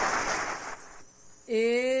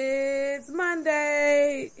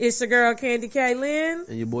everybody. It's your girl, Candy Kaylin.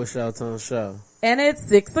 And your boy, Shawtown Shaw. And it's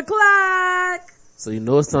 6 o'clock. So you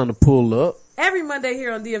know it's time to pull up. Every Monday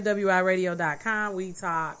here on DFWIRadio.com, we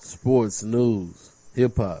talk sports, news,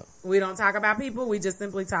 hip-hop. We don't talk about people. We just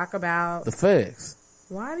simply talk about the facts.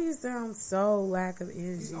 Why do you sound so lack of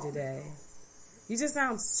energy today? You just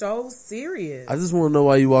sound so serious. I just want to know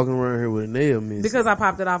why you walking around here with a nail missing. Because I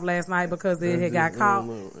popped it off last night because it had got caught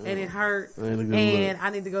and it hurt. And I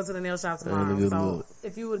need to go to the nail shop tomorrow. So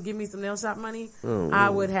if you would give me some nail shop money, I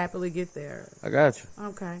would happily get there. I got you.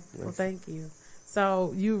 Okay. Well, thank you.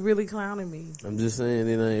 So you really clowning me. I'm just saying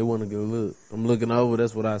it wasn't a good look. I'm looking over.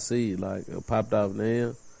 That's what I see. Like a popped off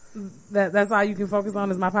nail. That's all you can focus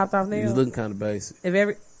on is my popped off nail? He's looking kind of basic.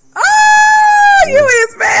 You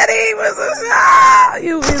is Betty.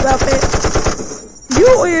 You is a petty.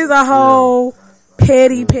 You is a whole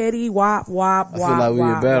petty wop. I feel like we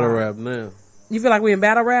in battle rap now. You feel like we in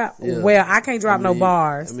battle rap? Yeah. Well, I can't drop no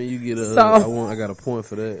bars. I mean, you get I got a point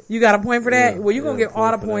for that. You got a point for that? Yeah, well, you're going to get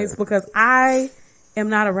all the points because I am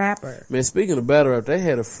not a rapper. Man, speaking of battle rap, they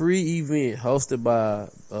had a free event hosted by,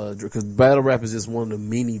 cause battle rap is just one of the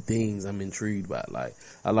many things I'm intrigued by. Like,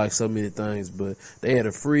 I like so many things, but they had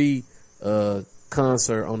a free,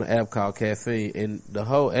 concert on the app called Caffeine, and the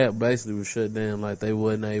whole app basically was shut down. Like they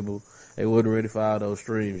wasn't ready for all those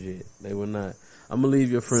streams yet. They were not. I'm gonna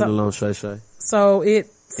leave your friend alone, Shay Shay. So it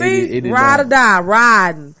ride or die,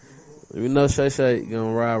 riding. You know Shay Shay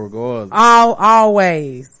gonna ride regardless.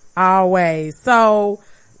 Always. So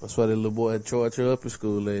that's why that little boy had charged her up in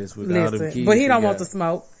school last week. All them kids but he don't want the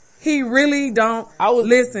smoke. He really don't.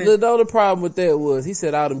 Listen. The only problem with that was he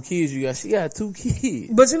said all them kids you got. She got 2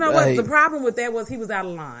 kids. But you know what? The problem with that was he was out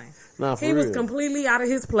of line. He was completely out of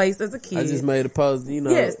his place as a kid. I just made a post.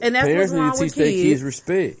 Yes, and that's parents what's wrong need to with teach their kids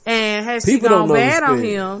respect. And has she gone bad on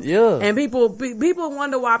him? Yeah. And people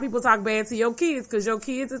wonder why people talk bad to your kids because your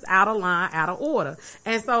kids is out of line, out of order.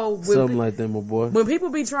 And so something like that, my boy. When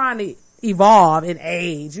people be trying to evolve in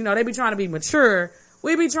age, they be trying to be mature.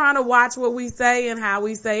 We be trying to watch what we say and how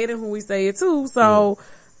we say it and who we say it to. So,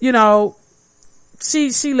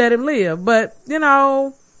 she let him live. But,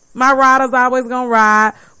 my rider's always gonna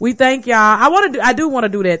ride. We thank y'all. I do want to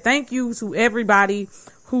do that. Thank you to everybody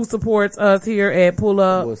who supports us here at Pull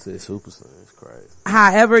Up. What's that Super Saiyan? It's crazy.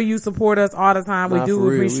 However you support us all the time, we do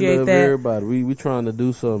appreciate we love that. Everybody, we trying to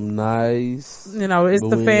do something nice. It's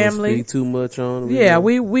the family. Speak too much on it. Yeah,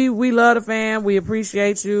 we love the fam. We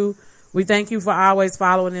appreciate you. We thank you for always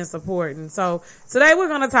following and supporting. So today we're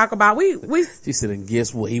going to talk about She said, and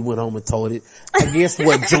guess what? He went home and told it. And guess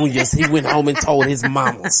what, Juniors? He went home and told his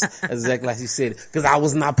mamas. That's exactly like she said it. Cause I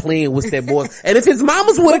was not playing with that boy. And if his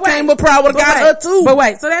mamas would have came up, I would have got her too. But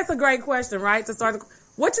wait, so that's a great question, right? To start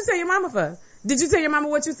what you tell your mama for? Did you tell your mama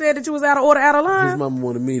what you said that you was out of order, out of line? His mama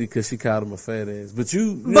wanted me because she called him a fat ass. But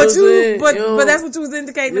but that's what you was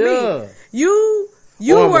indicating to me. You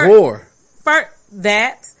were a whore.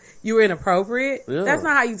 You were inappropriate. Yeah. That's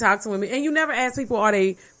not how you talk to women. And you never ask people,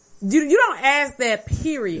 you don't ask that,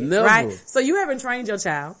 period. Never. Right? So you haven't trained your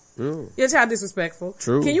child. Yeah. Your child disrespectful.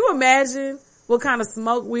 True. Can you imagine what kind of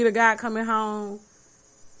smoke we'd have got coming home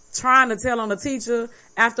trying to tell on the teacher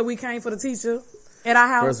after we came for the teacher at our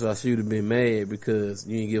house? First of all, she would have been mad because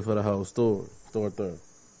you didn't give her the whole story.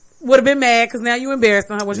 Would have been mad because now you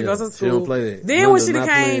embarrassing her when she goes to school. She don't play that. Then when she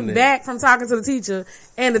came back from talking to the teacher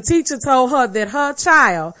and the teacher told her that her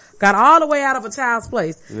child got all the way out of a child's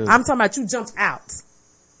place. Yeah. I'm talking about you jumped out.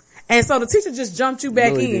 And so the teacher just jumped you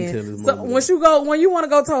back in. So when you want to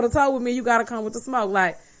go toe to toe with me, you got to come with the smoke.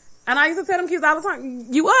 And I used to tell them kids all the time,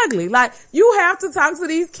 you ugly. You have to talk to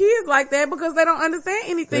these kids like that because they don't understand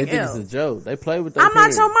anything else. They think it's a joke. They play with their I'm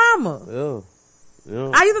not your mama. Yeah.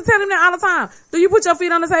 Yeah. I used to tell them that all the time. Do you put your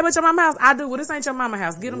feet on the table at your mama's house? I do. Well, this ain't your mama's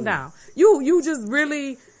house. Get them down. You just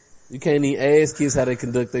really. You can't even ask kids how they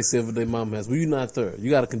conduct themselves at their mama's house. Well, you're not there.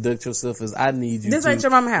 You got to conduct yourself as I need you. This ain't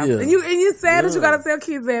your mama's house. Yeah. And you sad that you got to tell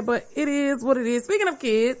kids that, but it is what it is. Speaking of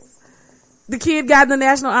kids, the kid got in the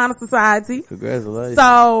National Honor Society. Congratulations.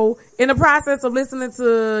 So in the process of listening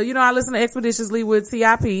to, I listen to Expeditiously with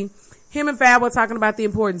TIP. Him and Fab were talking about the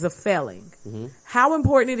importance of failing. Mm-hmm. How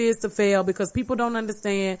important it is to fail because people don't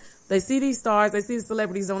understand. They see these stars, they see the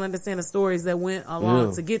celebrities, don't understand the stories that went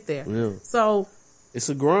along to get there. Yeah. So it's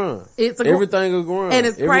a grind. Everything a grind. And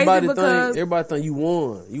it's everybody crazy because everybody think you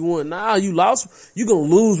won. You won. Nah, you lost. You gonna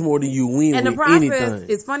lose more than you win. And with the process anything.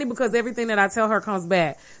 is funny because everything that I tell her comes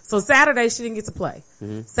back. So Saturday she didn't get to play.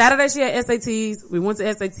 Mm-hmm. Saturday she had SATs. We went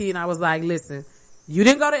to SAT and I was like, listen, you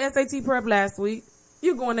didn't go to SAT prep last week.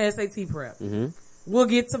 You're going to SAT prep. Mm-hmm. We'll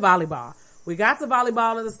get to volleyball. We got to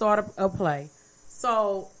volleyball at the start of play.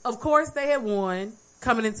 So, of course, they had won.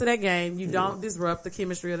 coming into that game, you don't disrupt the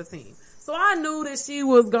chemistry of the team. So I knew that she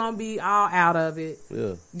was going to be all out of it.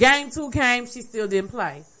 Yeah. Game 2 came, she still didn't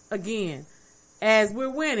play. Again, as we're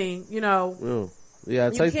winning, you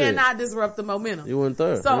cannot disrupt the momentum. You went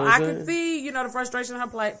third. So I could see, the frustration on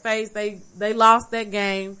her face. They lost that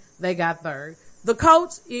game. They got third. The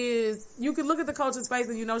coach you can look at the coach's face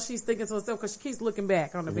and she's thinking to herself because she keeps looking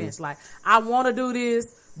back on the bench like, I want to do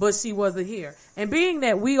this, but she wasn't here. And being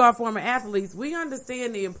that we are former athletes, we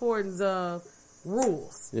understand the importance of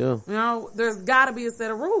rules. Yeah. There's got to be a set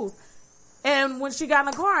of rules. And when she got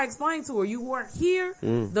in the car, I explained to her, you weren't here.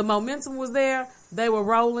 The momentum was there. They were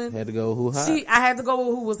rolling. Had to go who hot. I had to go with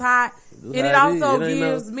who was hot. And it also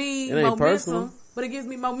gives me momentum. Personal. But it gives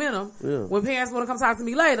me momentum when parents want to come talk to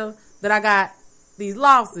me later that I got these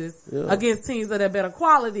losses against teams that have better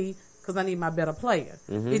quality because I need my better player.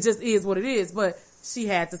 It just is what it is. But she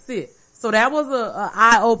had to sit. So that was a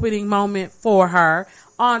eye-opening moment for her.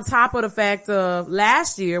 On top of the fact of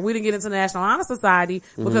last year, we didn't get into the National Honor Society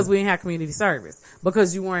because we didn't have community service,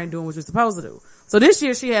 because you weren't doing what you're supposed to do. So this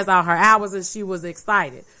year she has all her hours and she was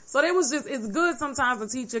excited. So it's good sometimes to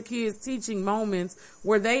teach your kids teaching moments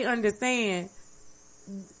where they understand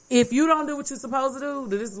if you don't do what you're supposed to do,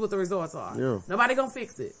 then this is what the results are. Yeah. Nobody gonna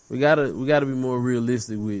fix it. We gotta be more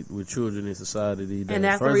realistic with children in society these days. And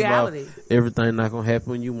that's First the reality. Of all, everything not gonna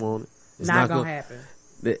happen when you want it. It's not gonna happen.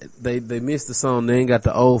 They missed the song. They ain't got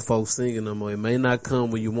the old folks singing no more. It may not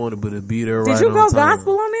come when you want it, but it'll be there right on time. Did you go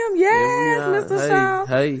gospel on them? Yes, Mr. Shaw.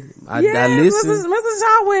 Hey, I listen. Mr.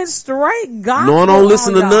 Shaw went straight gospel. No, I don't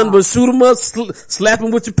listen to nothing but shoot 'em up, slap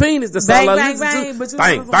 'em with your penis. That's all I listen to.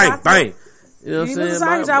 Bang, bang, bang. You know what I'm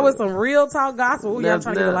saying? Y'all with some real talk gospel. Y'all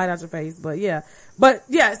trying to get the light out your face, but yeah.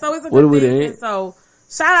 So it's a good thing. And so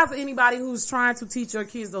shout out to anybody who's trying to teach your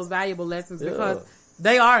kids those valuable lessons because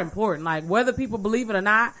they are important. Like whether people believe it or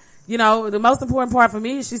not, the most important part for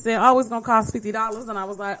me is she said, oh, it's going to cost $50. And I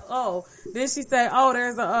was like, oh, then she said, oh,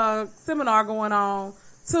 there's a seminar going on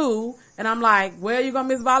too. And I'm like, well, you're going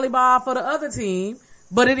to miss volleyball for the other team.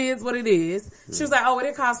 But it is what it is. She was like, oh,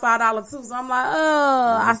 it costs $5 too. So I'm like,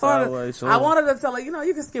 I wanted to tell her,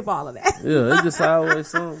 you can skip all of that. Yeah, it's just always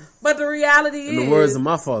something. But the reality is. In the words of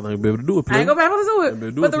my father, I ain't be able to do it, I ain't gonna be able to do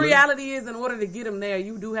it. But the reality is, in order to get them there,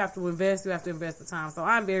 you do have to invest. You have to invest the time. So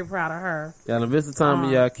I'm very proud of her. Y'all invest the time in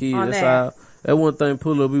y'all kids. That's one thing,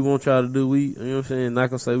 pull up, we want y'all to do. You know what I'm saying? Not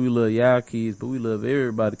gonna say we love y'all kids, but we love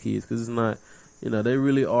everybody's kids because it's not. They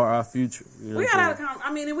really are our future. We gotta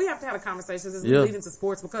have we have to have a conversation as we lead into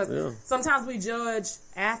sports because sometimes we judge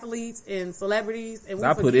athletes and celebrities and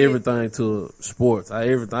we put everything to sports.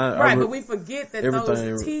 But we forget that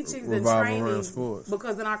those teachings and trainings,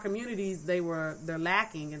 because in our communities they're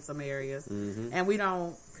lacking in some areas, and we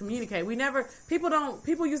don't communicate.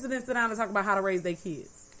 People used to then sit down and talk about how to raise their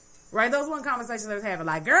kids, right? Those one conversations they was having,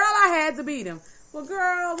 like, girl, I had to beat him. Well,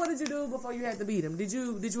 girl, what did you do before you had to beat him? Did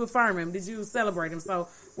you affirm him? Did you celebrate him? So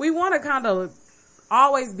we want to kind of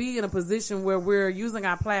always be in a position where we're using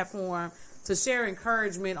our platform to share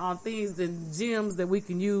encouragement on things and gems that we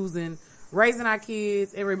can use in raising our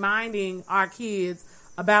kids and reminding our kids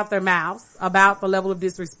about their mouths, about the level of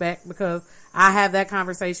disrespect, because I have that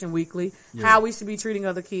conversation weekly, how we should be treating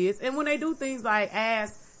other kids. And when they do things like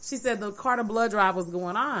she said the Carter blood drive was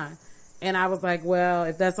going on. And I was like, well,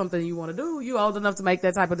 if that's something you want to do, you old enough to make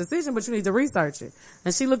that type of decision, but you need to research it.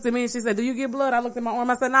 And she looked at me and she said, do you give blood? I looked at my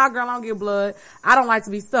arm. I said, nah, girl, I don't give blood. I don't like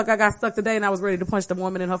to be stuck. I got stuck today and I was ready to punch the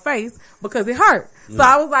woman in her face because it hurt. Yeah. So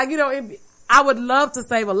I was like, I would love to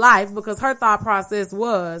save a life because her thought process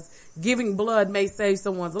was giving blood may save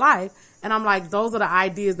someone's life. And I'm like, those are the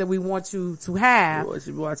ideas that we want you to have. You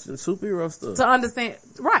should be watching superhero stuff. To understand,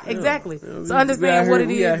 right, exactly. To understand what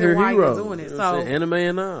it is and why you're doing it. So, anime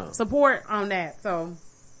and all. Support on that. So,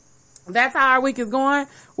 that's how our week is going.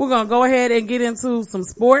 We're going to go ahead and get into some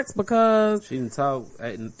sports because. She didn't talk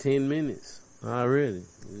in 10 minutes already.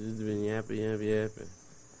 It's been yapping.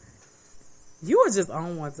 You were just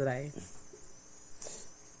on one today.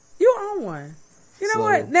 You on one. You know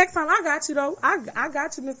what? Next time, I got you, though. I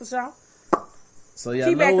got you, Mr. Shaw. So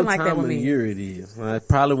y'all know what time of the year it is.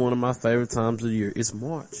 Probably one of my favorite times of the year. It's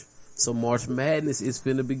March. So March Madness is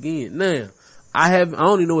finna begin. Now, I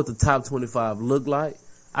don't even know what the top 25 look like.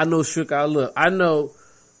 I know shook our luck. I know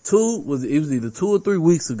it was either 2 or 3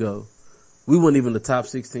 weeks ago, we weren't even the top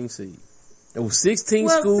 16 seed. There was 16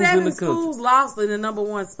 schools in the country. 7 schools lost in the number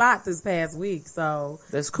 1 spot this past week, so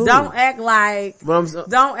that's cool. Don't act like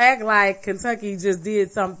Kentucky just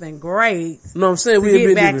did something great. No, I'm saying we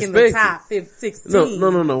get back in the top 16.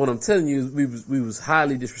 No. What I'm telling you is we was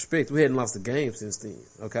highly disrespected. We hadn't lost a game since then.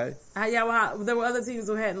 Okay. There were other teams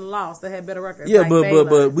who hadn't lost that had better records. Yeah, like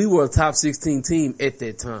but we were a top 16 team at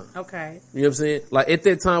that time. Okay. You know what I'm saying? Like at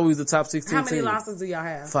that time, we was the top 16 team. How many losses do y'all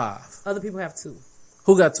have? 5. Other people have 2.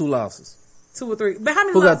 Who got 2 losses? 2 or 3. But how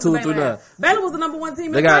many Who losses got 2 do or 3 Baylor now? have? Baylor was the number 1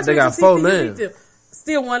 team. They got 4 now.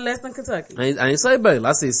 Still one less than Kentucky. I ain't say Baylor.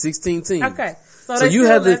 I said 16 teams. Okay, so you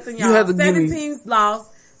had less than y'all. You had to 7 teams lost,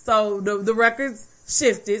 so the records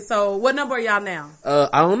shifted. So what number are y'all now?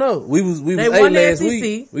 I don't know. We was 8 last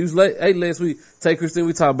week. We was 8 last week. Tay Christine,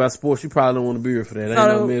 we talk about sports. You probably don't want to be here for that. Ain't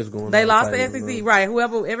no mess going on. They lost the SEC, right?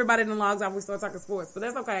 Everybody then logs off. We start talking sports, but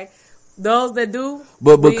that's okay. Those that do,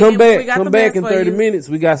 but come back in 30 minutes.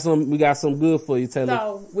 We got some good for you, Taylor.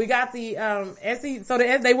 So we got the SEC. So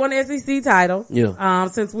they won the SEC title. Yeah.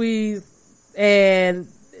 So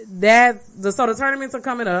the tournaments are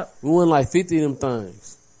coming up. We won like 50 of them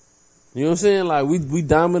things. You know what I'm saying? Like we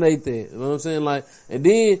dominate that. You know what I'm saying? Like, and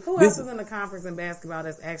then who else is in the conference in basketball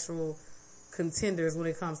that's actual contenders when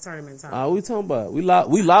it comes tournament time? We talking about we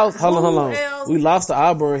lost. Hold on. Else? We lost to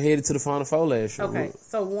Auburn, headed to the Final Four last year. Okay,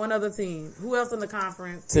 so one other team. Who else in the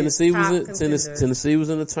conference? Tennessee was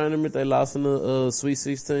in the tournament. They lost in the Sweet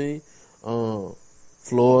 16.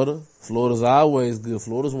 Florida's always good.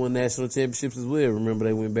 Florida's won national championships as well. Remember,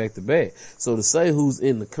 they went back to back. So to say who's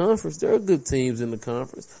in the conference, there are good teams in the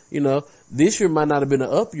conference. You know, this year might not have been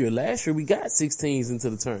an up year. Last year we got 6 teams into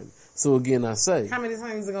the tournament. So again, I say, how many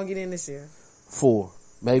teams are gonna get in this year? 4,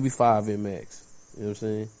 maybe 5 in max. You know what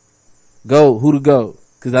I'm saying? Who to go?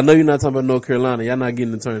 Because I know you're not talking about North Carolina. Y'all not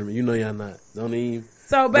getting the tournament. You know y'all not. Don't even.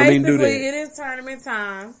 So basically, it is tournament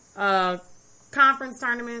time. Conference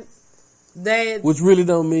tournaments. Which really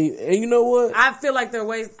don't mean, and you know what? I feel like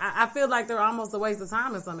I feel like they're almost a waste of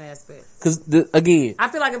time in some aspects. Because again, I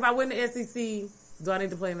feel like if I win the SEC, do I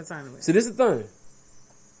need to play in the tournament? See, this is the thing.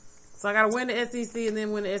 So I got to win the SEC and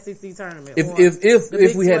then win the SEC tournament.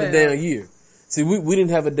 If we had a down year, see, we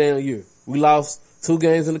didn't have a down year. We lost 2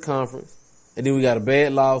 games in the conference, and then we got a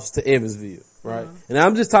bad loss to Evansville. Right. Uh-huh. And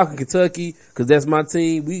I'm just talking Kentucky because that's my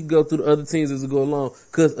team. We can go through the other teams as we go along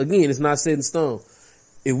because again, it's not set in stone.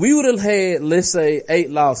 If we would have had, let's say,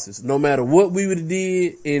 8 losses, no matter what we would have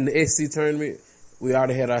did in the SEC tournament, we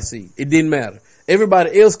already had our seed. It didn't matter.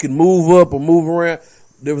 Everybody else could move up or move around.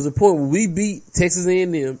 There was a point where we beat Texas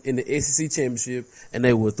A&M in the SEC championship, and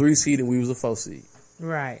they were 3 seed and we was a 4 seed.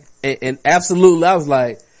 Right. And absolutely, I was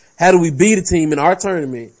like, how do we beat a team in our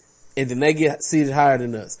tournament and then they get seeded higher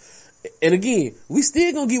than us? And again, we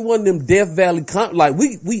still gonna get one of them Death Valley like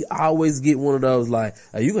we always get one of those like,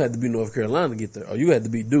 hey, you have to beat North Carolina to get there, or you have to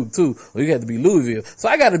beat Duke too, or you have to beat Louisville. So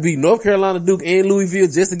I gotta beat North Carolina, Duke, and Louisville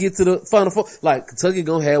just to get to the Final Four. Like Kentucky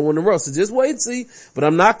gonna have one in a row. So just wait and see. But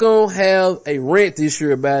I'm not gonna have a rant this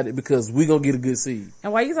year about it because we gonna get a good seed.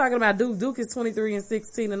 And while you talking about Duke, Duke is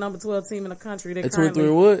 23-16, the number 12 team in the country. They're 23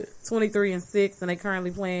 and what? 23-6, and they currently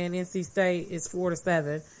playing NC State. It's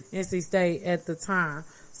 4-7. NC State at the time.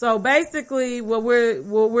 So basically, what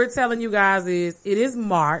we're telling you guys is it is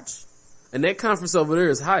March, and that conference over there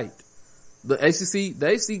is hyped. The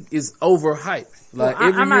ACC is overhyped. Like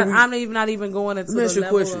well, I'm not even going into. Let me ask you a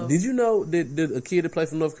question. Did you know that a kid that played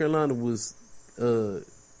for North Carolina was not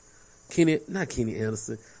Kenny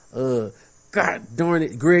Anderson? God darn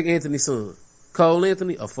it, Greg Anthony's son. Cole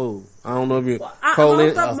Anthony, a fool. I don't know if you're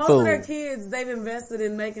most of their kids, they've invested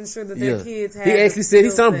in making sure that their kids have. He actually said he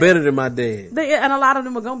sounded better than my dad. And a lot of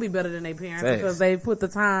them are going to be better than their parents because they put the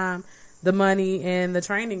time, the money, and the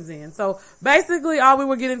trainings in. So basically, all we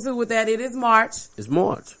were getting to with that, it is March. It's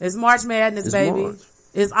March. It's March Madness, it's baby. March.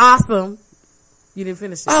 It's awesome. You didn't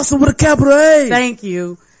finish it. Awesome with a capital A. Thank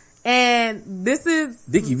you. And this is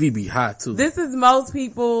Dickie V be hot too. This is most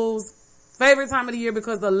people's favorite time of the year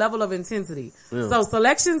because the level of intensity. Yeah. So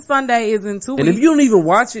Selection Sunday is in 2 weeks. And if you don't even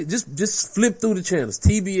watch it, just flip through the channels.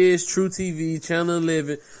 TBS, True TV, Channel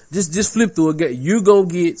 11. Just flip through it. You're gonna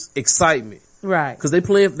get excitement. Right. Cause they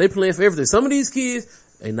playing for everything. Some of these kids,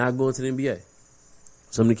 they not going to the NBA.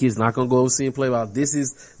 Some of the kids not gonna go overseas and play ball. This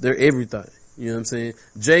is their everything. You know what I'm saying?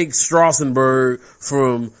 Jake Strassenberg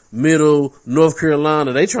from Middle North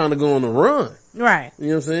Carolina, they trying to go on a run. Right. You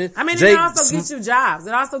know what I'm saying? I mean, it also gets you jobs.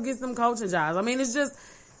 It also gets them coaching jobs. I mean,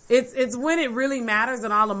 it's when it really matters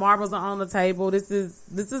and all the marbles are on the table. This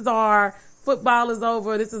is our football is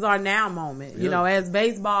over. This is our now moment, you know, as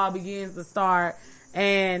baseball begins to start.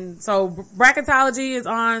 And so bracketology is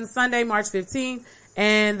on Sunday, March 15th,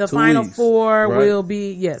 and the Final Four will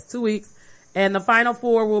be, 2 weeks. And the Final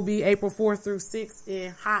Four will be April 4th through 6th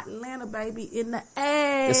in hot Atlanta, baby, in the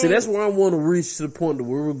A. And see, that's where I want to reach to the point that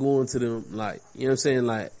where we're going to them, like, you know what I'm saying?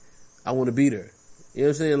 Like, I want to be there. You know what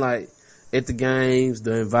I'm saying? Like, at the games,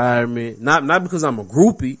 the environment. Not because I'm a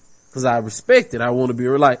groupie, because I respect it. I want to be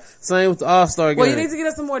like, same with the All-Star game. Well, you need to get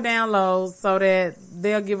us some more downloads so that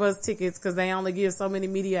they'll give us tickets, because they only give so many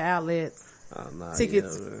media outlets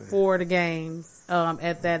tickets for the games,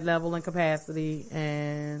 at that level and capacity.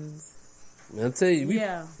 And I tell you,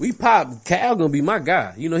 we pop. Cal gonna be my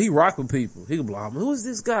guy. You know, he rock with people. He gonna be like, who is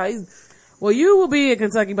this guy? Well, you will be in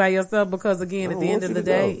Kentucky by yourself because, again, at the end of the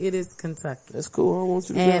day, it is Kentucky. That's cool. I don't want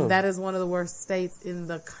you to go. And that is one of the worst states in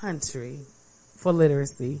the country for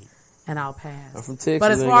literacy. And I'll pass. I'm from Texas.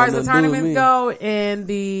 But as far as the tournaments go and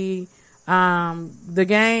the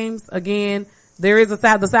games, again, there is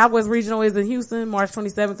the Southwest Regional is in Houston, March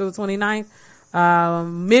 27th through the 29th.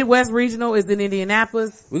 Midwest Regional is in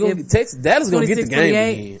Indianapolis. We're gonna get Texas. That is gonna get the game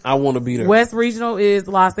again. I want to be there. West Regional is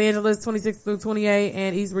Los Angeles, 26th through 28th,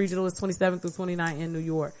 and East Regional is 27th through 29th in New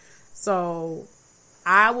York. So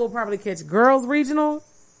I will probably catch Girls Regional.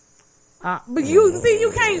 But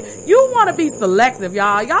you can't, you want to be selective,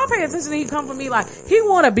 y'all. Y'all pay attention. He come for me like, he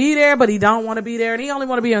want to be there, but he don't want to be there. And he only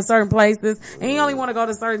want to be in certain places. And he only want to go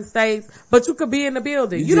to certain states. But you could be in the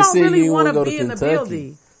building. You don't really want to be in the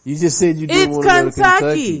building. You just said you didn't want to go to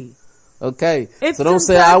Kentucky. Okay. So don't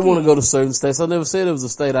say I want to go to certain states. I never said it was a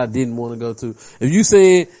state I didn't want to go to. If you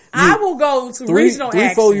saying I will go to regional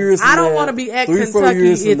action. 4 years from I don't want to be at Kentucky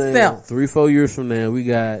itself. 3-4 years from now, we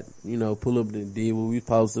got, pull up and did what we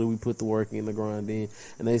posted. We put the work in, the grind in.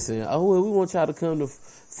 And they saying, oh, well, we want y'all to come to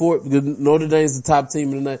Fort, because Notre Dame's the top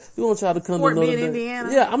team in the night. We want y'all to come Fort to Notre Bend, Dame. Indiana.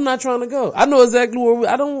 Yeah, I'm not trying to go. I know exactly where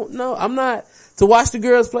I don't know. I'm not to watch the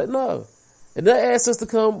girls play. No. If they asked us to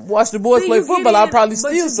come watch the boys play football, I'll probably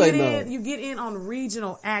still say no. You get in on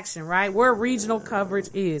regional action, right? Where regional coverage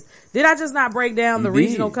is. Did I just not break down the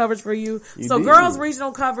regional coverage for you? So girls'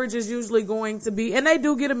 regional coverage is usually going to be, and they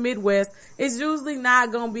do get a Midwest. It's usually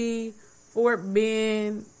not going to be Fort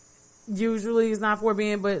Bend. Usually it's not Fort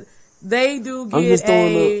Bend, but they do get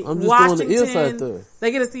a Washington.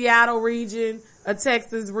 They get a Seattle region, a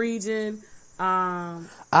Texas region.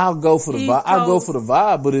 I'll go for the vibe. I'll go for the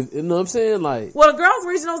vibe, but you know what I'm saying? Like, well, the girls'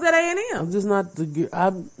 regionals at A&M. I'm just not the.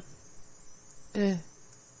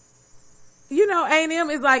 A&M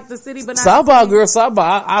is like the city, but not Southball, girl.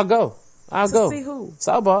 Southball. I'll go. I'll go. See who?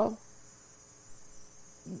 Southball.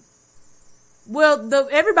 Well,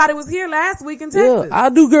 everybody was here last week in Texas. Yeah, I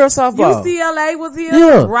do girls softball. UCLA was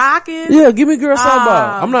here, rocking. Yeah, give me girls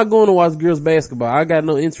softball. I'm not going to watch girls basketball. I got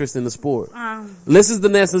no interest in the sport. Unless it's the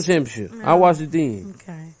national championship. I'll watch it then.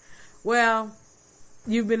 Okay. Well,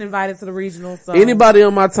 you've been invited to the regional. So anybody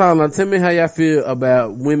on my timeline, tell me how y'all feel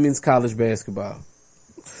about women's college basketball.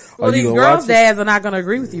 Well, these girls' dads are not going to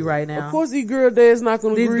agree with you right now. Of course, these girl dads not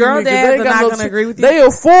going to agree with me. These girl dads are not going to agree with you. They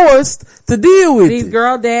are forced to deal with it. These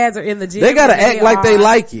girl dads are in the gym. They got to act like they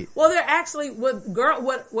like it. Well, they're actually what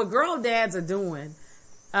girl dads are doing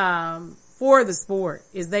for the sport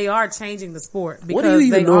is they are changing the sport. Because what do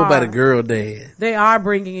you even know about a girl dad? They are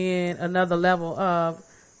bringing in another level of.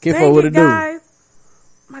 Kinfo, what it do?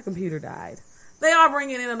 My computer died. They are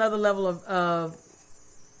bringing in another level of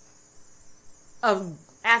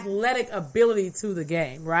athletic ability to the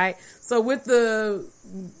game, right? So with the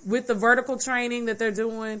vertical training that they're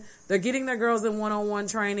doing, they're getting their girls in one-on-one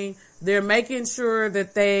training. They're making sure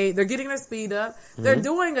that they're getting their speed up. Mm-hmm. They're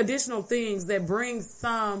doing additional things that bring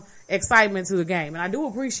some excitement to the game. And I do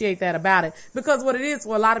appreciate that about it, because what it is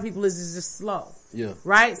for a lot of people is just slow. Yeah.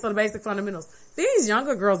 Right? So the basic fundamentals. These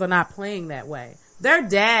younger girls are not playing that way. Their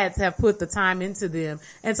dads have put the time into them.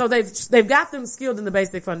 And so they've got them skilled in the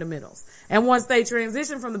basic fundamentals. And once they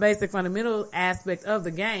transition from the basic fundamental aspect of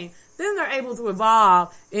the game, then they're able to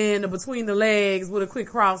evolve in the between the legs with a quick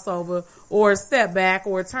crossover or a step back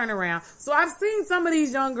or a turnaround. So I've seen some of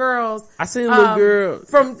these young girls. I seen a little girl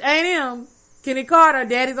from A&M, Kenny Carter.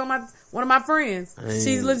 Daddy's on one of my friends.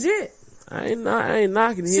 She's legit. I ain't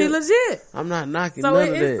knocking him. She legit. I'm not knocking so none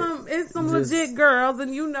of that. It's some legit girls,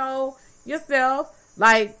 and yourself,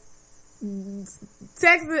 like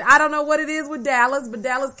Texas, I don't know what it is with Dallas, but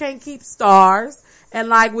Dallas can't keep stars. And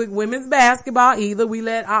like with women's basketball, either we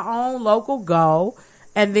let our own local go,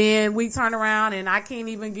 and then we turn around and I can't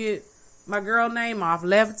even get my girl name off,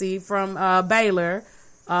 Lefty from Baylor,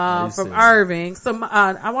 from Irving.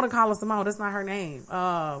 I want to call her Simone. That's not her name.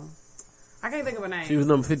 I can't think of her name. She was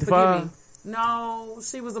number 55? No,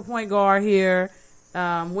 she was a point guard here.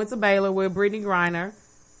 Went to Baylor with Brittany Griner.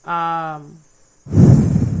 I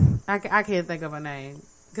can't think of her name,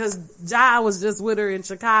 because Jai was just with her in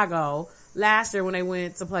Chicago last year when they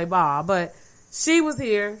went to play ball. But She was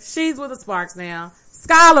here. She's with the Sparks now.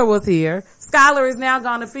 Skylar was here. Skylar is now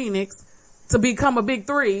gone to Phoenix to become a big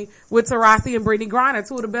three with Taurasi and Brittany Griner,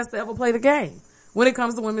 two of the best to ever play the game when it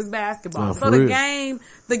comes to women's basketball. So the game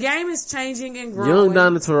is changing and growing. Young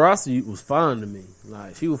Donna Taurasi was fine to me.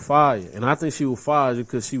 Like, she was fire. And I think she was fire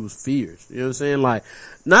because she was fierce. You know what I'm saying? Like,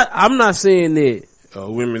 I'm not saying that,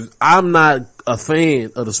 I'm not a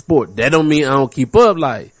fan of the sport. That don't mean I don't keep up.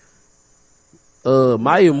 Like,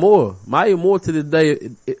 Maya Moore to this day,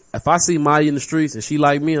 if I see Maya in the streets and she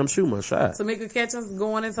like me, I'm shooting my shot. Tamika Catchings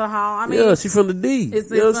going into Hall. I mean, yeah, she from the D.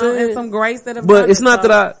 It's some grace that have But it's not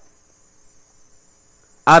that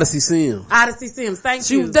Odyssey Sims. Thank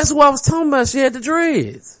you. That's what I was talking about. She had the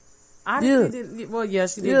dreads. Odyssey did, well, yeah,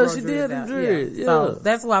 she did. Yeah, she did the dreads. Yeah. So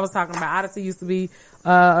that's what I was talking about. Odyssey used to be,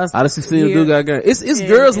 Odyssey Sims do got game. It's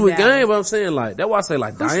girls with game, but I'm saying, like, that's why I say,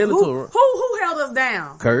 like, Diana Taurasi. Who held us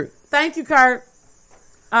down? Kurt. Thank you, Kurt.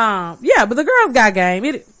 Yeah, but the girls got game.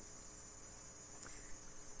 It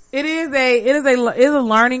is a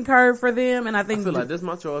learning curve for them, and I think I feel like that's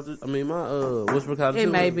my charge. I mean, my what's called it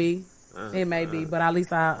may be, but at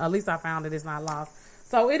least I found it. It's not lost.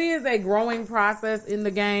 So it is a growing process in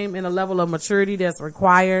the game and a level of maturity that's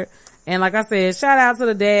required. And like I said, shout out to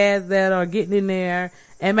the dads that are getting in there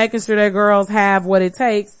and making sure their girls have what it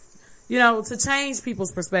takes, you know, to change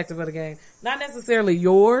people's perspective of the game. Not necessarily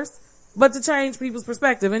yours, but to change people's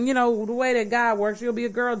perspective. And you know, the way that God works, you'll be a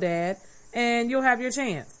girl dad and you'll have your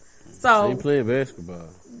chance. So she ain't playing basketball.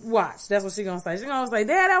 Watch. That's what she gonna say. She gonna say,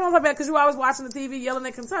 Dad, I want to play back because you always watching the TV yelling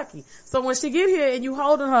at Kentucky. So when she get here and you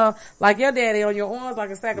holding her like your daddy on your arms like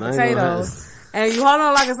a sack of potatoes, and you holding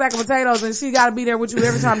her like a sack of potatoes, and she gotta be there with you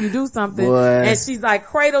every time you do something, and she's like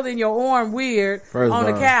cradled in your arm weird on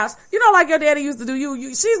the couch. You know, like your daddy used to do you.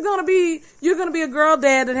 You're gonna be a girl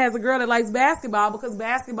dad that has a girl that likes basketball because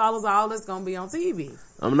basketball is all that's gonna be on TV.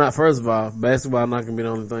 I'm not, first of all, basketball not gonna be the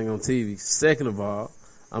only thing on TV. Second of all,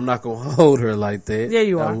 I'm not gonna hold her like that. Yeah,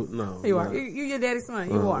 you are. No, you are. You your daddy's son.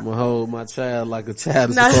 You are. I'm gonna hold my child like a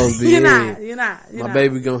child is supposed to be. You're not. My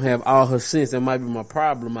baby gonna have all her sense. That might be my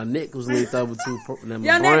problem. My neck was linked over to my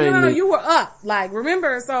brain. No, you were up. Like,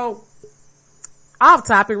 remember, so, off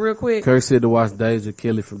topic real quick. Kirk said to watch Deja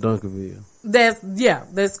Kelly from Dunkerville.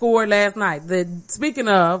 That scored last night. Speaking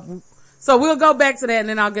of, so we'll go back to that and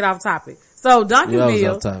then I'll get off topic. So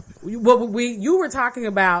Dunkerville, you were talking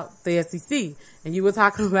about the SEC and you were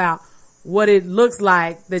talking about what it looks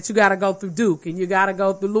like that you got to go through Duke and you got to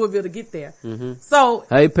go through Louisville to get there. Mm-hmm. So,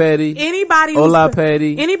 hey Patty, anybody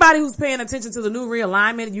who's paying attention to the new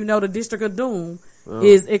realignment, you know the District of Doom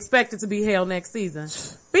is expected to be held next season.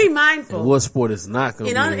 Be mindful. And what sport is not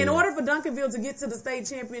going to be? In order for Dunkerville to get to the state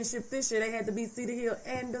championship this year, they had to beat Cedar Hill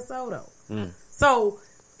and DeSoto. So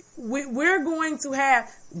we're going to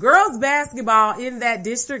have girls basketball in that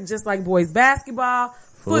district, just like boys basketball,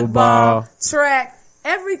 football, track,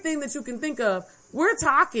 everything that you can think of. We're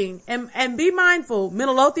talking, and be mindful,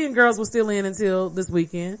 Midlothian girls were still in until this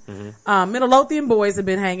weekend. Mm-hmm. Midlothian boys have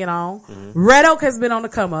been hanging on. Mm-hmm. Red Oak has been on the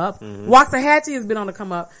come up. Mm-hmm. Waxahachie has been on the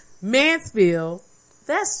come up. Mansfield,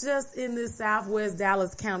 that's just in the southwest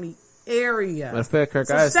Dallas County area. Matter of fact, Kirk,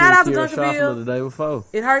 so I shout out to Dunkerville the day before.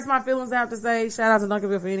 It hurts my feelings to have to say shout out to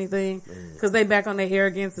Dunkerville for anything because they back on their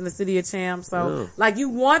arrogance in the city of champs. So like you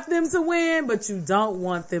want them to win, but you don't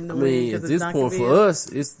want them to win. At this point for us,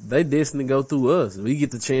 they destined to go through us. We get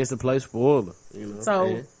the chance to play spoiler. You know.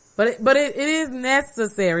 So, but it is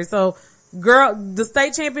necessary. So, the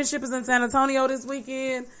state championship is in San Antonio this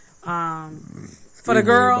weekend. For the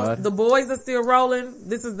girls, the boys are still rolling.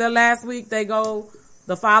 This is their last week. They go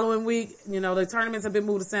the following week. You know, the tournaments have been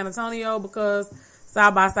moved to San Antonio because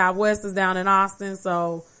South by Southwest is down in Austin.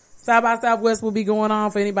 So South by Southwest will be going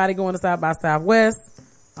on for anybody going to South by Southwest.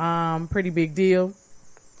 Pretty big deal.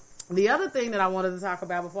 The other thing that I wanted to talk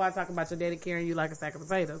about before I talk about your daddy carrying you like a sack of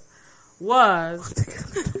potatoes was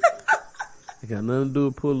it got nothing to do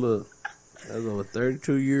with pull up. That was over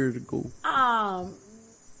 32 years ago.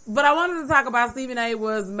 But I wanted to talk about Stephen A.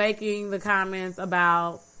 was making the comments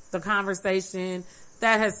about the conversation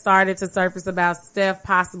that has started to surface about Steph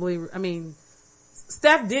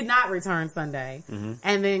Steph did not return Sunday. Mm-hmm.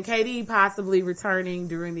 And then KD possibly returning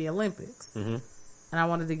during the Olympics. Mm-hmm. And I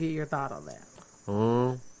wanted to get your thought on that.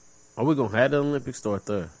 Are we going to have the Olympics start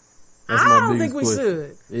there? That's I don't think we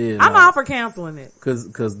should. Yeah, I'm all for canceling it. Cause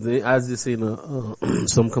I just seen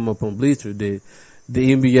some come up on Bleacher that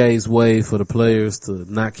the NBA's way for the players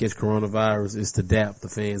to not catch coronavirus is to dap the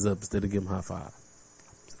fans up instead of give them high five.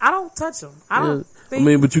 I don't touch them. I don't.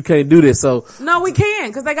 But you can't do that. So no, we can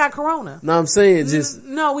because they got corona. No, I'm saying just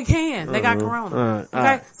no, we can. They got corona.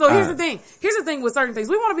 Okay. So here's the thing. Here's the thing with certain things.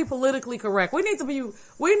 We want to be politically correct. We need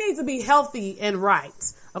to be healthy and right.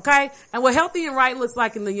 Okay. And what healthy and right looks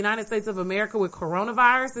like in the United States of America with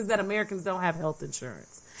coronavirus is that Americans don't have health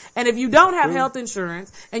insurance. And if you don't have health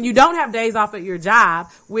insurance and you don't have days off at your job,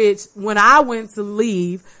 which when I went to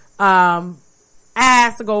leave, I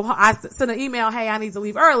sent an email, hey, I need to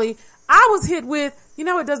leave early. I was hit with,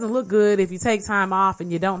 it doesn't look good if you take time off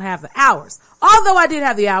and you don't have the hours. Although I did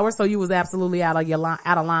have the hours, so you was absolutely out of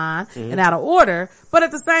line and out of order. But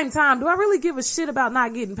at the same time, do I really give a shit about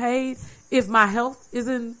not getting paid if my health is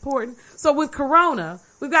important? So with Corona,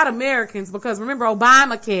 we've got Americans because remember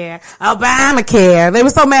Obamacare. They were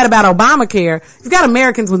so mad about Obamacare. You've got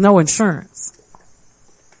Americans with no insurance.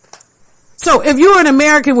 So if you're an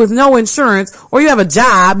American with no insurance or you have a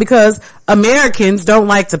job because Americans don't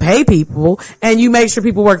like to pay people and you make sure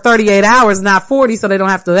people work 38 hours, not 40 so they don't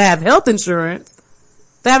have to have health insurance,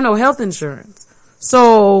 they have no health insurance.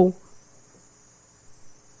 So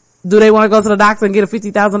do they want to go to the doctor and get a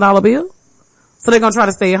 $50,000 bill? So they're going to try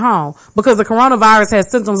to stay at home because the coronavirus has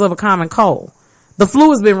symptoms of a common cold. The flu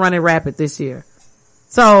has been running rapid this year.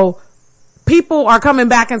 So people are coming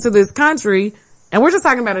back into this country, and we're just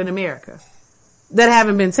talking about in America, that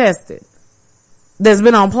haven't been tested, that's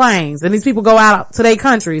been on planes, and these people go out to their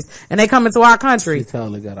countries and they come into our country. She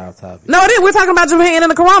totally got off topic. No, it is. We're talking about Japan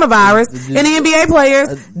and the coronavirus and the NBA players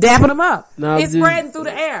dapping them up. It's spreading through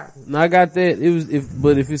the air. No, I got that.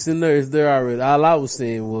 But if it's in there, it's there already. All I was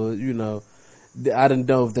saying was, I didn't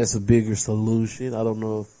know if that's a bigger solution. I don't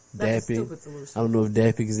know if dapping. I don't know if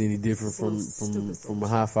dapping is any different from a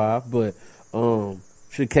high five. But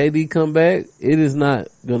should KD come back? It is not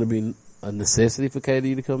going to be a necessity for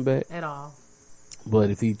KD to come back at all.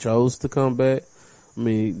 But if he chose to come back,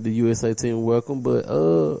 the USA team welcome. But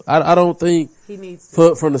I don't think he needs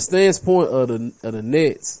to. From the standpoint of the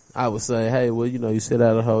Nets, I would say, hey, well, you sit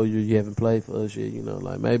out a whole year, you haven't played for us yet.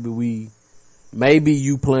 Like maybe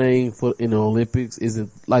you playing in the Olympics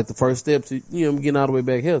isn't like the first step to getting all the way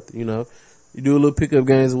back healthy. You do a little pickup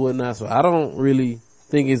games and whatnot. So I don't really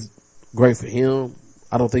think it's great for him.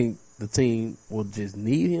 I don't think the team will just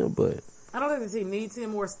need him, but I don't think the team needs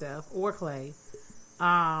him or Steph or Clay.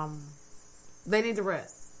 They need to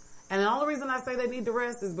rest. And the only reason I say they need to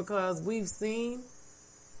rest is because we've seen,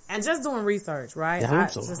 and just doing research, right? Yeah,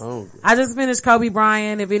 I just finished Kobe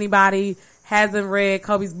Bryant. If anybody hasn't read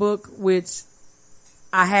Kobe's book, which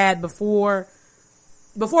I had before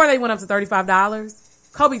they went up to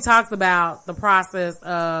 $35, Kobe talks about the process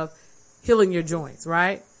of healing your joints,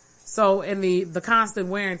 right? So in the constant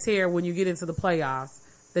wear and tear when you get into the playoffs,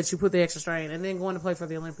 that you put the extra strain and then going to play for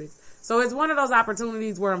the Olympics. So it's one of those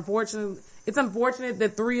opportunities where it's unfortunate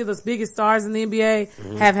that three of the biggest stars in the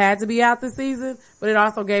NBA have had to be out this season, but it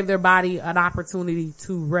also gave their body an opportunity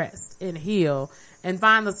to rest and heal and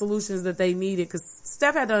find the solutions that they needed. Cause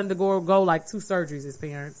Steph had to undergo like 2 surgeries, his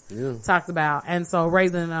parents talked about. And so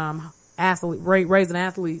raising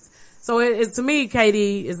athletes. So it's to me,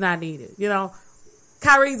 KD is not needed.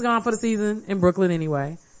 Kyrie's gone for the season in Brooklyn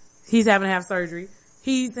anyway. He's having to have surgery.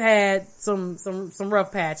 He's had some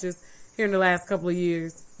rough patches here in the last couple of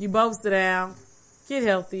years. You both sit down, get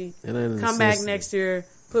healthy, come back next year,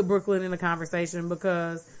 put Brooklyn in the conversation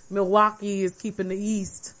because Milwaukee is keeping the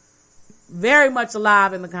East very much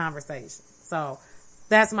alive in the conversation. So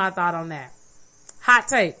that's my thought on that. Hot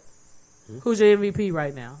take. Who's your MVP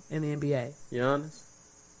right now in the NBA? Giannis.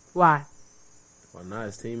 Why? Why not?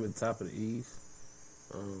 His team at the top of the East.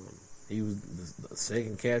 He was the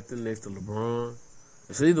second captain next to LeBron.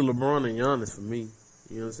 It's either LeBron and Giannis for me.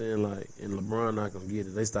 You know what I'm saying? And LeBron not gonna get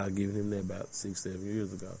it. They started giving him that about 6-7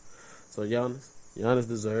 years ago. So Giannis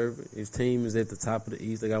deserved it. His team is at the top of the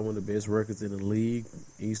East. They got one of the best records in the league,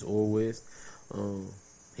 East or West.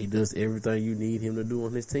 He does everything you need him to do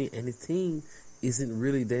on his team, and his team isn't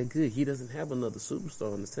really that good. He doesn't have another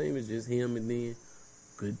superstar on his team. It's just him and then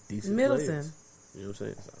good, decent Middleton. players. You know what I'm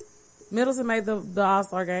saying? So, Middleton made the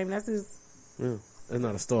All-Star game. That's his. Yeah, that's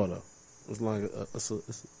not a star though. It's like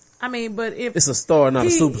but if it's a star, not a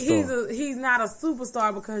superstar. He's not a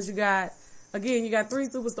superstar because you got 3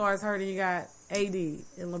 superstars hurt and you got AD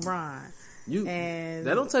and LeBron. And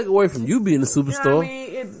that don't take away from you being a superstar.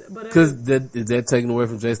 Because is that taking away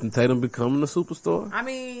from Jason Tatum becoming a superstar?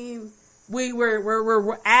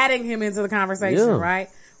 We're adding him into the conversation, right?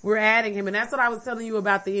 We're adding him, and that's what I was telling you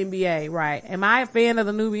about the NBA, right? Am I a fan of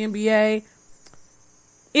the new NBA?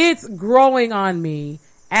 It's growing on me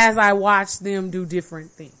as I watch them do different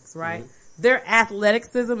things, right? Their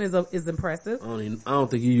athleticism is impressive. I don't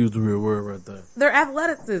think you used the real word right there. Their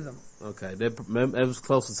athleticism. Okay, that was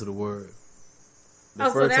closer to the word.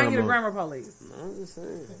 So now you're the grammar police. No, I'm just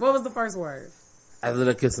saying. What was the first word?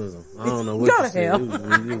 Athleticism. I don't know what Go you to said. hell.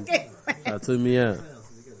 That took me out.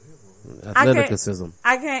 Athleticism.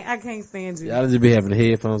 I can't stand you. Y'all just be having the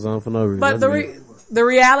headphones on for no reason. But the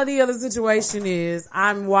reality of the situation is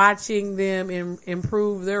I'm watching them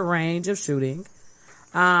improve their range of shooting.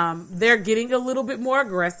 They're getting a little bit more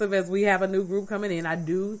aggressive as we have a new group coming in. I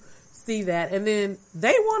do see that. And then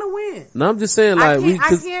they want to win. No, I'm just saying, like,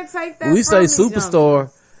 I can't take that. When we say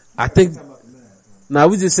superstar, I think,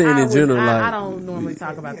 we just saying in general, like. I don't normally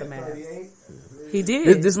talk about the Mavs. He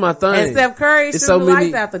did. This my thing. And Steph Curry shooting the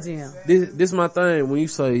lights out the gym. This my thing. When you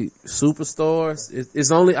say superstars,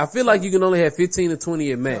 it's only, I feel like you can only have 15 to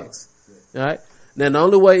 20 at max. Alright? Now the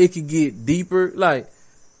only way it could get deeper, like,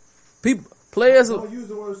 players. Don't use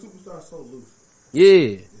the word superstar so loose.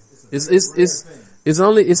 Yeah.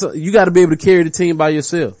 You gotta be able to carry the team by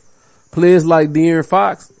yourself. Players like De'Aaron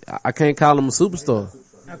Fox, I can't call him a superstar.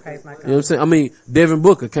 Okay, it's not you know what I'm saying? I mean, Devin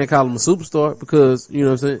Booker, can't call him a superstar because, you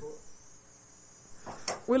know what I'm saying?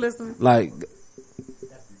 We're listening. Like,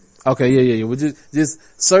 okay, yeah. Well, just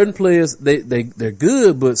certain players, they're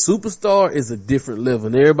good, but superstar is a different level,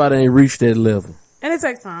 and everybody ain't reached that level. And it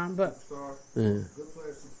takes time, but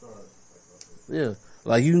yeah,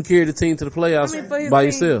 like you can carry the team to the playoffs by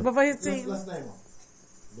yourself. But for his team, let's name them: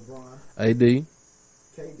 AD, LeBron,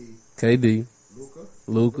 KD,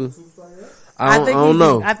 Luka. I don't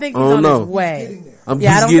know. I think he's on his way. He's getting there. I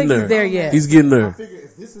don't think think he's there yet. He's getting there. I figure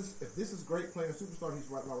if this is great playing superstar, he's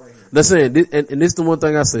right here. That's saying, and this the one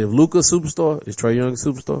thing I say: if Luka's superstar, is Trae Young a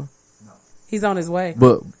superstar? No, he's on his way.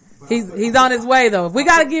 But he's on his way though. If we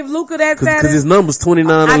got to give Luka that status, because his number's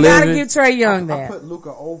 29, I 11. got to give Trae Young I that. put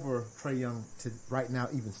Luka over Trae Young to right now,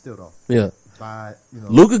 even still though. Yeah, By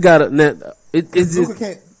Luka got it. It's Luka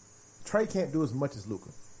just Trae can't do as much as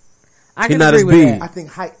Luka. I can not agree as with big. that. I think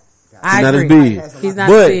height. I not agree. as big. He's not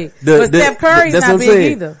but big. But Steph Curry's that's not what I'm big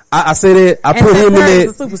saying. either. I say that. I And put Steph him in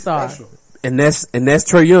Curry's that, a superstar. and that's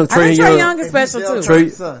Trae Young. I think Trae Young is special too.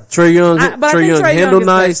 Trae Young. But I Trae think Young Trae handle Young is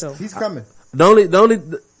nice. special. He's coming. The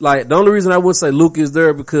only reason I wouldn't say Luka is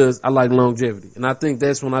there because I like longevity, and I think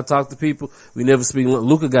that's when I talk to people. We never speak.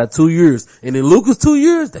 Luka got 2 years, and in Luka's 2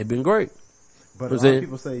 years, they've been great. But a lot of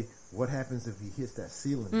people say, what happens if he hits that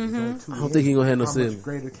ceiling? I don't think he's gonna have no ceiling. How much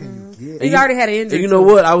greater can you get? He's already had an injury. And you know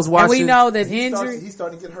what? I was watching. And we know that He's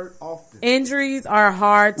starting to get hurt often. Injuries are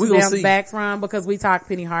hard to bounce see. back from because we talk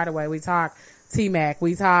Penny Hardaway, we talk T-Mac,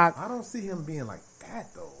 we talk. I don't see him being like that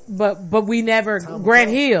though. But we never Grant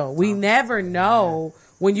Hill. We never know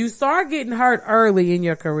when you start getting hurt early in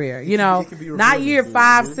your career. You know, not year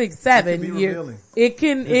 5, 6, 7.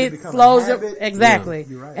 It slows your exactly,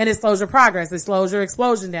 right. And it slows your progress. It slows your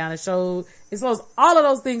explosion down. It slows all of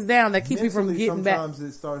those things down that keep you from getting back. Sometimes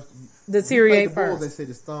it starts deteriorate the Bulls, first. they say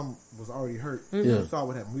his thumb was already hurt. Yeah. You saw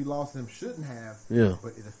what happened. We lost him. Shouldn't have. Yeah.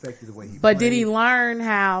 But it affected the way he. But played. did he learn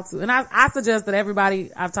how to? And I suggest that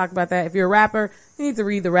everybody. I've talked about that. If you're a rapper, you need to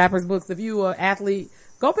read the rapper's books. If you're an athlete,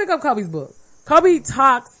 go pick up Kobe's book. Kobe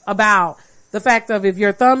talks about the fact of if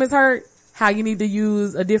your thumb is hurt, how you need to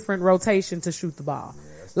use a different rotation to shoot the ball.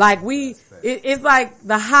 Like it's like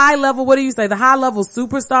the high level, what do you say? The high level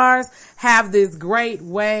superstars have this great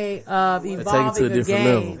way of evolving a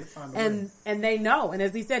game. And they know. And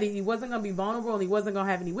as he said, he wasn't going to be vulnerable and he wasn't going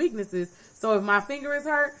to have any weaknesses. So if my finger is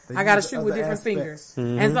hurt, I got to shoot with different fingers.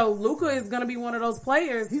 Mm-hmm. And so Luka is going to be one of those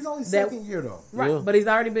players. He's only second year though. Right. Yeah. But he's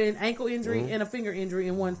already been ankle injury and a finger injury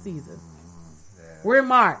in one season. Yeah. We're in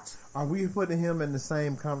March. Are we putting him in the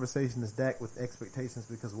same conversation as Dak with expectations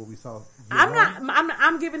because of what we saw?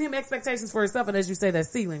 I'm giving him expectations for himself, and as you say, that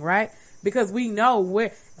ceiling, right? Because we know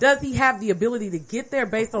where does he have the ability to get there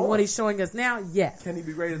based on what he's showing us now? Yes. Can he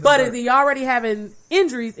be greater? But is he already having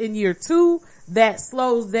injuries in year 2 that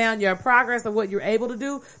slows down your progress of what you're able to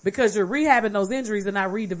do because you're rehabbing those injuries and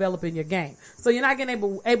not redeveloping your game? So you're not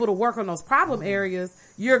getting able to work on those problem areas.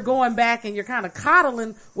 You're going back and you're kind of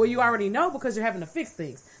coddling what you already know because you're having to fix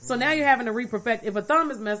things. So now you're having to re-perfect. If a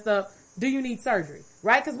thumb is messed up, do you need surgery?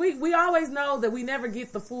 Right? Because we always know that we never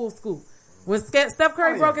get the full scoop. When Steph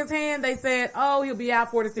Curry broke his hand, they said, he'll be out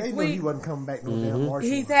 4 to 6 weeks. He wasn't coming back no damn March.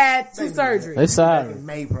 He's had 2 surgeries. They signed in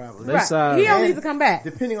May probably. They signed. He don't need to come back.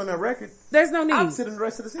 Depending on their record, there's no need. I'd sit in the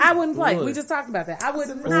rest of the season. I wouldn't play. We just talked about that. I would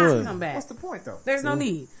not come back. What's the point though? There's no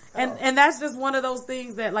need. And that's just one of those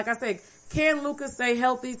things that, like I said, can Luka stay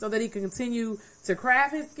healthy so that he can continue to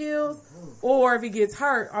craft his skills? Or if he gets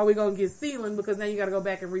hurt, are we going to get ceiling because now you got to go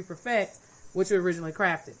back and re-perfect what you originally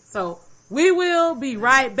crafted? So We will be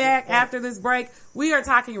right back after this break. We are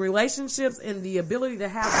talking relationships and the ability to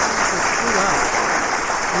have women to screw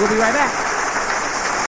up. We'll be right back.